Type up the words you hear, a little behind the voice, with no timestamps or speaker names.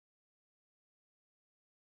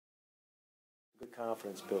Good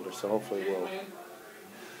confidence builder, so hopefully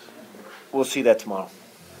we'll see that tomorrow.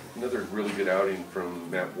 Another really good outing from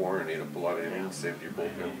Matt Warren. He had a lot of innings, saved your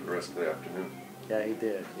bullpen for the rest of the afternoon. Yeah, he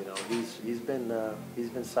did. You know, he's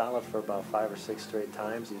been solid for about 5 or 6 straight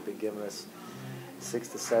times. He's been giving us 6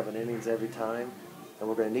 to 7 innings every time, and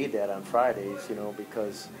we're going to need that on Fridays. You know,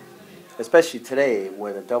 because especially today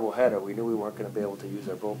with a doubleheader, we knew we weren't going to be able to use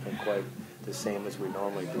our bullpen quite the same as we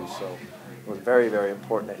normally do. So it was very, very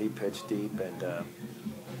important that he pitched deep, and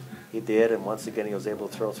he did. And once again, he was able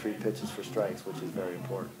to throw 3 pitches for strikes, which is very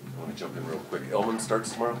important. I want to jump in real quick. Elman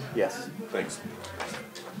starts tomorrow? Yes. Thanks.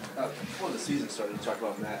 Before the season started, you talked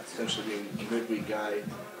about Matt essentially being a midweek guy,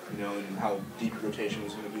 you know, and how deep your rotation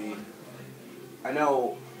was going to be. I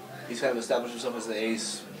know he's kind of established himself as the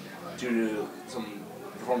ace due to some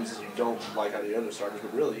performances you don't like out of the other starters,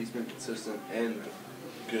 but really he's been consistent and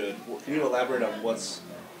good. Can you elaborate on what's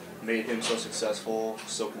made him so successful,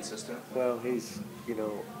 so consistent? Well, he's, you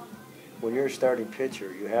know, when you're a starting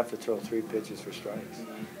pitcher, you have to throw 3 pitches for strikes.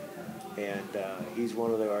 Mm-hmm. And he's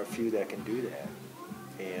one of our few that can do that.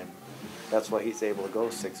 And that's why he's able to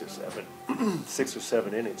go 6 or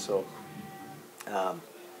 7 innings. So,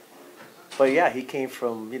 but yeah, he came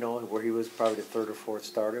from, you know, where he was probably the 3rd or 4th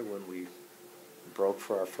starter when we broke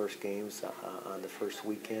for our first games on the first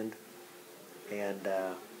weekend. And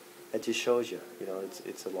it just shows you, you know,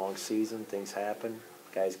 it's a long season. Things happen.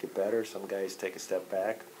 Guys get better. Some guys take a step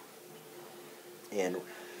back. And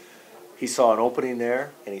he saw an opening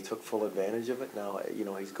there, and he took full advantage of it. Now, you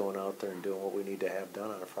know, he's going out there and doing what we need to have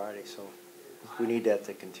done on a Friday. So we need that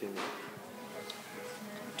to continue.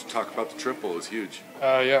 To talk about the triple is huge.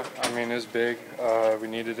 Yeah, I mean, it's big. We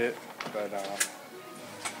needed it. But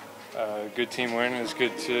good team win is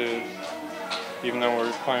good to, even though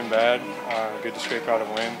we're playing bad, good to scrape out a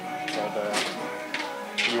win. But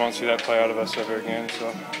we won't see that play out of us ever again. So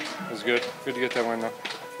it was good. Good to get that win, though.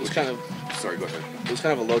 It was kind of. Sorry, go ahead. It was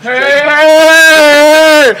kind of a low trajectory.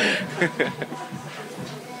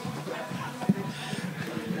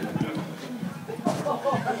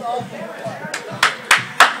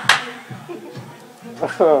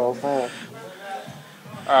 Oh, man.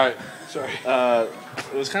 All right. Sorry.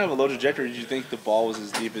 It was kind of a low trajectory. Did you think the ball was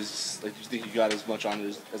as deep as, like, did you think you got as much on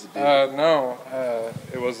it as it did? No,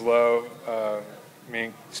 it was low. Me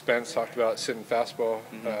and Spence talked about sitting fastball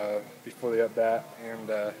before the at-bat, and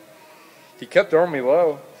he kept throwing me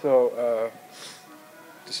low, so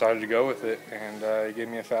decided to go with it, and he gave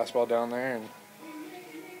me a fastball down there, and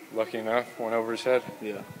lucky enough, went over his head.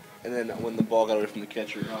 Yeah. And then when the ball got away from the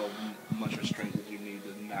catcher, how much restraint did you need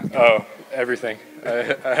to knock it? Oh, everything.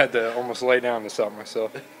 I had to almost lay down to stop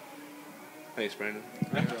myself. Thanks, Brandon.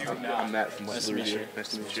 I'm Matt from West Louisiana. Nice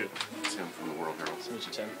to meet you. Tim from the World Herald. Nice to meet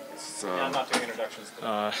you, Tim. Yeah, I'm not doing introductions.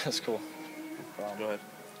 That's cool. Go ahead.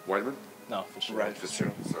 Whiteman? No, for sure. Right.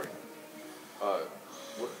 Fitzgerald. Sorry.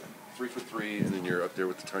 3 for 3, and then you're up there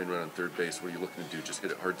with the tying run on third base. What are you looking to do? Just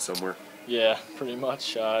hit it hard somewhere? Yeah, pretty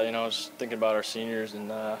much. You know, just thinking about our seniors, and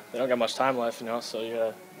they don't got much time left, you know, so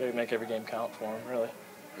you gotta make every game count for them, really.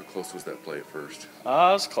 How close was that play at first? It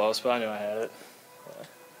was close, but I knew I had it.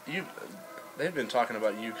 They've been talking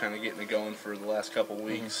about you kind of getting it going for the last couple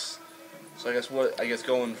weeks. So I guess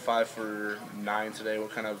going 5 for 9 today,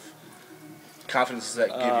 what kind of confidence does that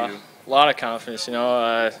give you? A lot of confidence, you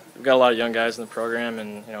know. We've got a lot of young guys in the program,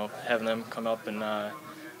 and, you know, having them come up and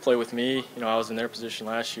play with me, you know, I was in their position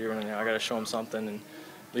last year, and, you know, I got to show them something and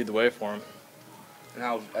lead the way for them. And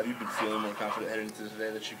how have you been feeling more confident heading into today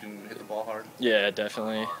that you can hit the ball hard? Yeah,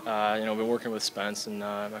 definitely. You know, been working with Spence and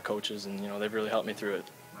my coaches, and, you know, they've really helped me through it.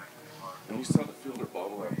 When you saw the fielder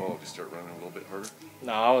bobble that ball, did you start running a little bit harder?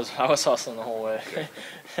 No, I was hustling the whole way.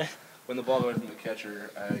 When the ball got away from the catcher,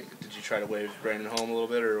 did you try to wave Brandon home a little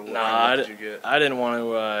bit, or what did you get? I didn't want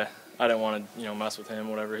to, you know, mess with him.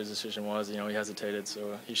 Whatever his decision was, you know, he hesitated,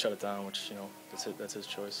 so he shut it down, which, you know, that's his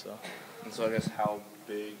choice. So. And so I guess how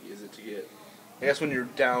big is it to get? I guess when you're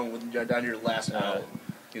down to your last out,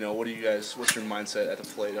 you know, what's your mindset at the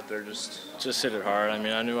plate up there? Just hit it hard. I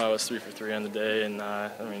mean, I knew I was 3 for 3 on the day, and I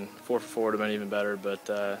mean, 4 for 4 would have been even better. But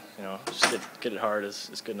you know, just get it hard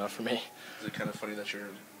is good enough for me. Is it kind of funny that you're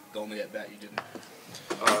the only at bat you didn't?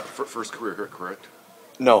 First career hit, correct?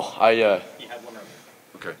 No, He had one of.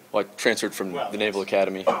 Okay. well, I transferred from the Naval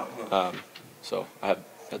Academy, so I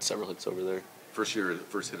had several hits over there. First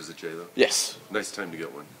hit as a J, though? Yes. Nice time to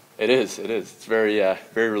get one. It is. It's very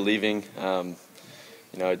relieving.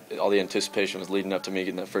 You know, all the anticipation was leading up to me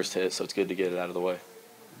getting that first hit, so it's good to get it out of the way.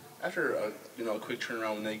 After a quick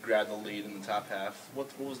turnaround when they grabbed the lead in the top half, what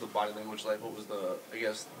was the body language like? What was I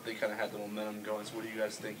guess they kind of had the momentum going. So what are you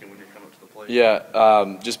guys thinking when you're coming up to the plate?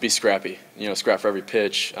 Yeah, just be scrappy. You know, scrap for every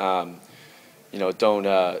pitch.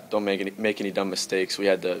 don't make any dumb mistakes. We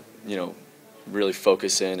had to, really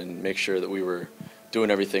focus in and make sure that we were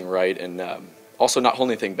doing everything right, and also not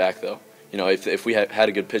holding anything back though. If we had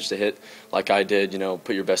a good pitch to hit, like I did,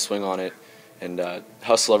 put your best swing on it, and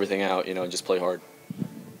hustle everything out, and just play hard.